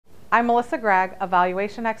I'm Melissa Gragg, a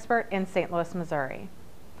valuation expert in St. Louis, Missouri.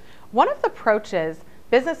 One of the approaches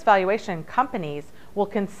business valuation companies will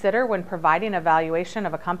consider when providing a valuation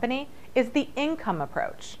of a company is the income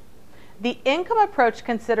approach. The income approach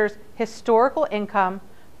considers historical income,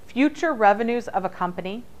 future revenues of a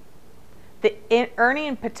company, the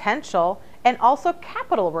earning potential, and also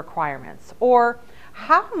capital requirements, or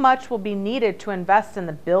how much will be needed to invest in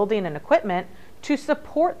the building and equipment to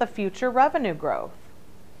support the future revenue growth.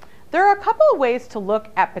 There are a couple of ways to look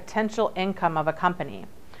at potential income of a company.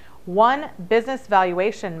 One business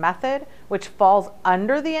valuation method, which falls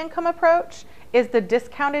under the income approach, is the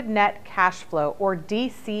discounted net cash flow, or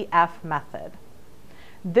DCF method.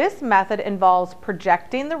 This method involves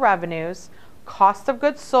projecting the revenues, cost of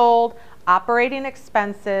goods sold, operating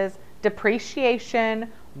expenses,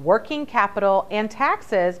 depreciation, working capital, and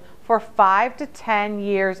taxes for 5 to 10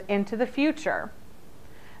 years into the future.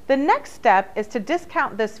 The next step is to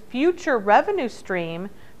discount this future revenue stream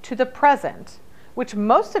to the present, which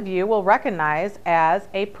most of you will recognize as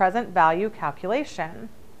a present value calculation.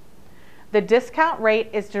 The discount rate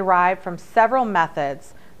is derived from several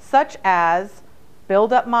methods, such as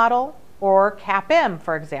build-up model or CAPM,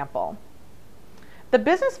 for example. The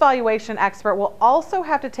business valuation expert will also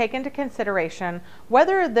have to take into consideration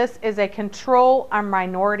whether this is a control or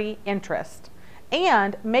minority interest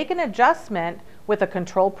and make an adjustment with a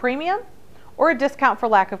control premium or a discount for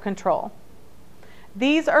lack of control.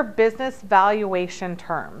 These are business valuation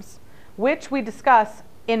terms, which we discuss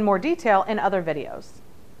in more detail in other videos.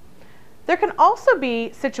 There can also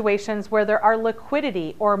be situations where there are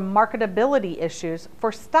liquidity or marketability issues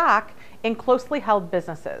for stock in closely held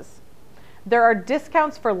businesses. There are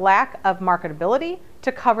discounts for lack of marketability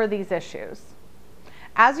to cover these issues.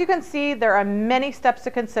 As you can see, there are many steps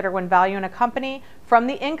to consider when valuing a company from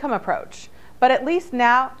the income approach, but at least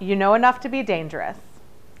now you know enough to be dangerous.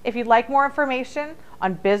 If you'd like more information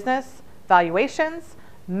on business valuations,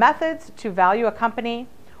 methods to value a company,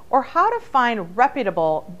 or how to find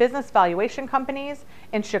reputable business valuation companies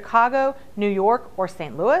in Chicago, New York, or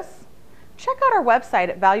St. Louis, check out our website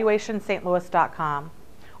at valuationstlouis.com.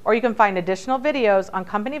 Or you can find additional videos on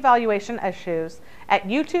company valuation issues at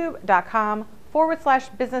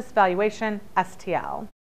youtube.com/businessvaluationstl.